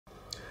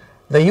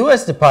The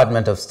U.S.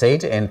 Department of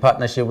State, in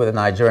partnership with the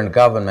Nigerian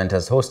government,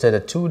 has hosted a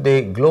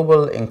two-day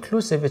Global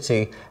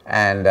Inclusivity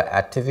and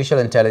Artificial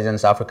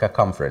Intelligence Africa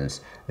Conference.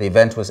 The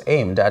event was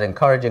aimed at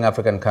encouraging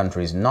African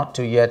countries not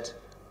yet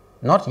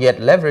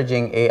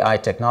leveraging AI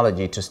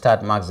technology to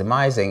start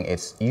maximizing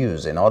its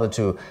use in order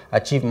to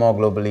achieve more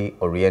globally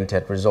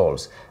oriented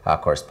results. Our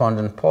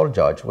correspondent Paul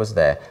George was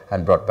there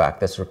and brought back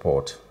this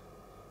report.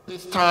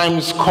 These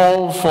times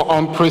call for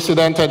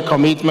unprecedented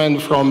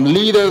commitment from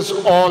leaders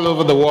all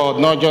over the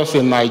world, not just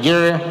in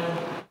Nigeria,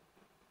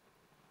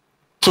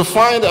 to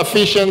find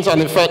efficient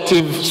and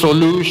effective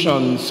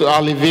solutions to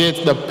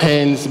alleviate the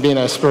pains being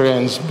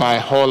experienced by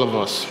all of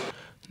us.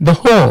 The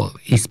hall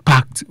is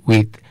packed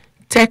with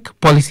tech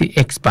policy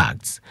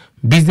experts,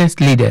 business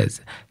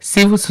leaders,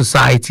 civil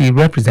society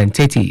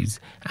representatives,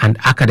 and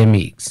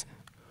academics,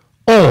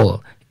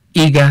 all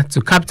eager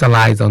to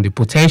capitalize on the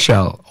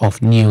potential of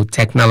new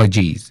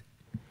technologies.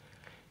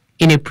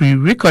 In a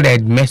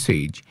pre-recorded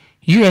message,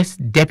 U.S.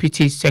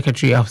 Deputy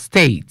Secretary of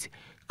State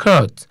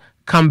Kurt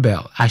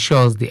Campbell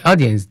assures the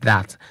audience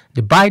that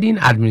the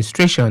Biden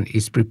administration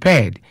is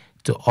prepared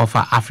to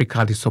offer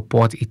Africa the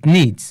support it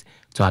needs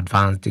to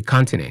advance the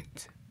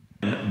continent.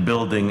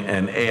 Building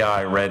an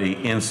AI-ready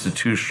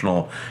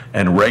institutional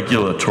and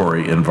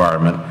regulatory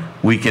environment,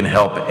 we can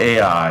help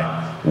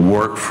AI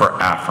work for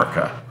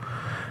Africa.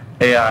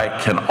 AI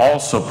can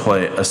also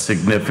play a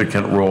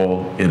significant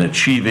role in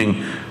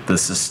achieving the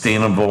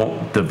Sustainable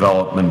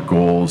Development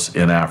Goals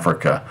in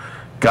Africa.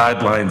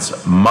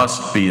 Guidelines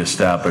must be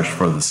established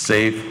for the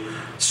safe,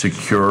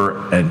 secure,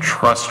 and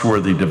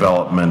trustworthy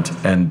development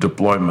and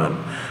deployment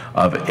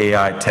of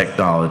AI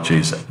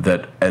technologies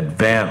that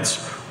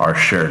advance our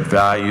shared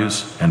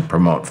values and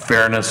promote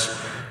fairness,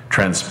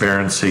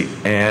 transparency,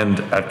 and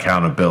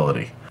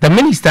accountability. The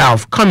Minister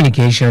of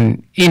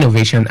Communication,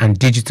 Innovation and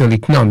Digital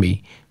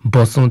Economy,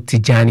 Bosun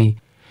Tijani,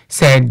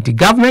 said the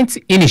government's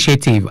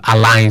initiative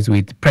aligns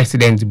with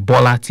President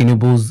Bola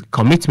Tinubu's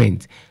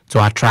commitment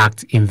to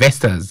attract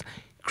investors,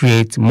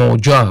 create more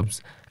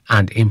jobs,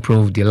 and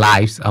improve the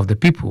lives of the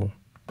people.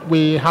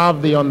 We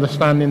have the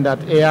understanding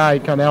that AI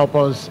can help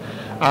us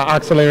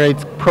accelerate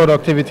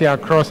productivity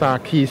across our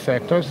key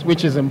sectors,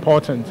 which is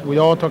important. We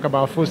all talk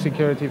about food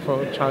security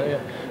for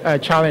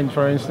challenge,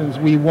 for instance.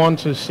 We want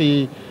to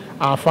see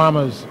our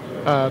farmers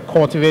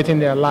cultivating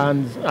their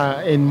lands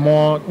in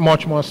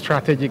much more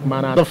strategic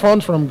manner. The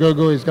fund from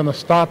Google is going to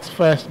start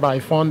first by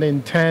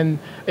funding 10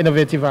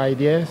 innovative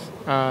ideas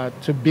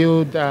to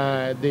build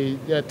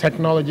the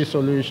technology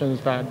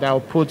solutions that will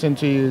put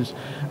into use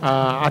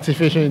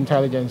artificial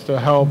intelligence to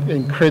help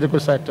in critical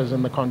sectors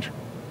in the country.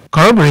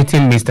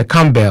 Corroborating Mr.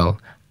 Campbell,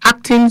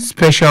 Acting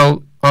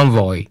Special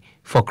Envoy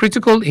for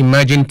Critical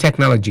Emerging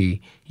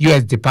Technology,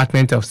 U.S.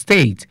 Department of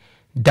State,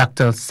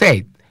 Dr.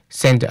 Seth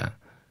Center,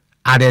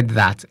 added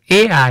that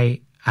AI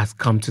has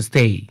come to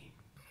stay.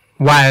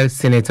 While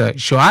Senator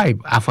Shoaib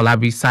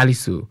Afolabi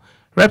Salisu,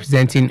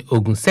 representing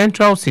Ogun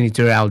Central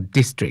Senatorial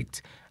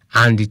District,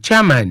 and the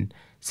Chairman,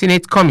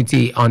 Senate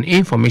Committee on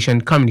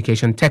Information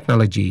Communication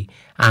Technology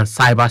and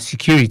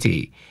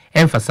Cybersecurity,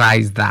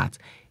 emphasized that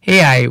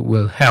AI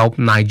will help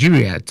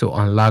Nigeria to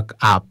unlock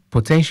our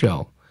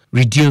potential,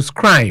 reduce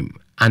crime,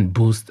 and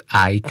boost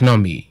our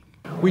economy.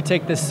 We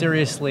take this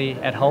seriously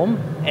at home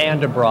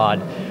and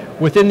abroad.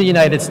 Within the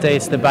United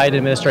States, the Biden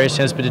administration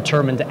has been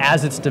determined,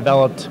 as it's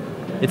developed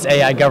its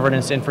AI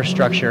governance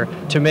infrastructure,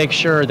 to make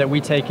sure that we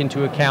take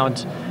into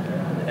account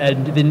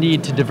the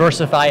need to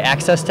diversify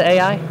access to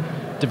AI,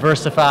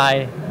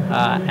 diversify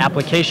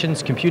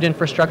applications, compute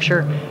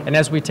infrastructure, and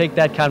as we take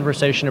that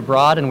conversation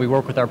abroad and we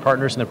work with our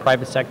partners in the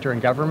private sector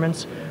and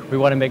governments, we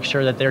want to make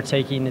sure that they're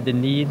taking the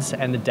needs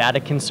and the data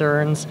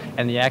concerns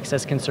and the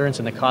access concerns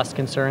and the cost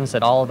concerns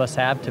that all of us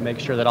have to make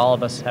sure that all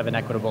of us have an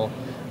equitable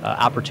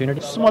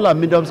opportunity. Small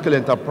and medium-scale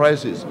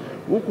enterprises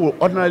who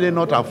could ordinarily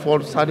not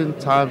afford certain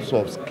types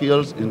of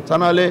skills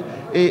internally,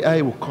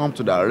 AI will come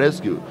to their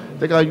rescue.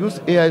 They can use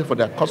AI for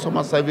their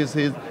customer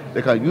services.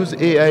 They can use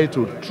AI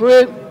to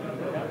train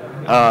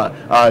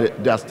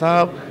their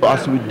staff.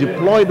 As we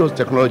deploy those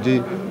technology,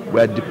 we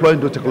are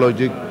deploying those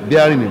technology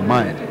bearing in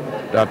mind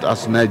that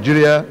as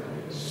Nigeria,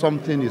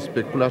 something is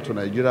peculiar to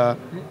Nigeria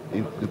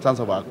in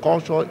terms of our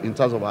culture, in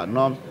terms of our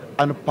norms,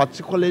 and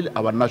particularly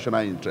our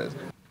national interest.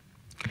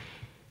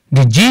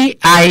 The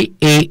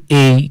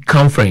G.I.A.A.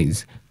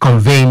 conference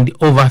convened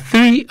over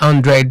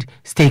 300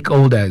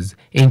 stakeholders,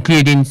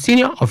 including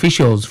senior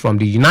officials from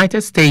the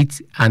United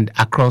States and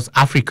across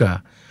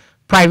Africa,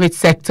 private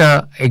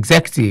sector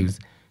executives,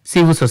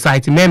 civil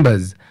society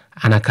members,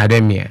 and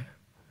academia.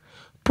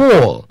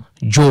 Paul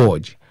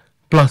George,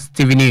 Plus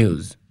TV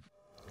News.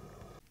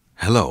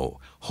 Hello,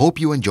 hope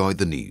you enjoyed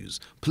the news.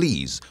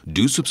 Please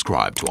do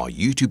subscribe to our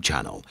YouTube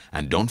channel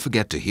and don't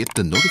forget to hit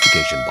the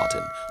notification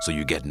button so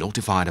you get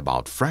notified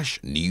about fresh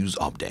news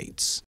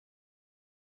updates.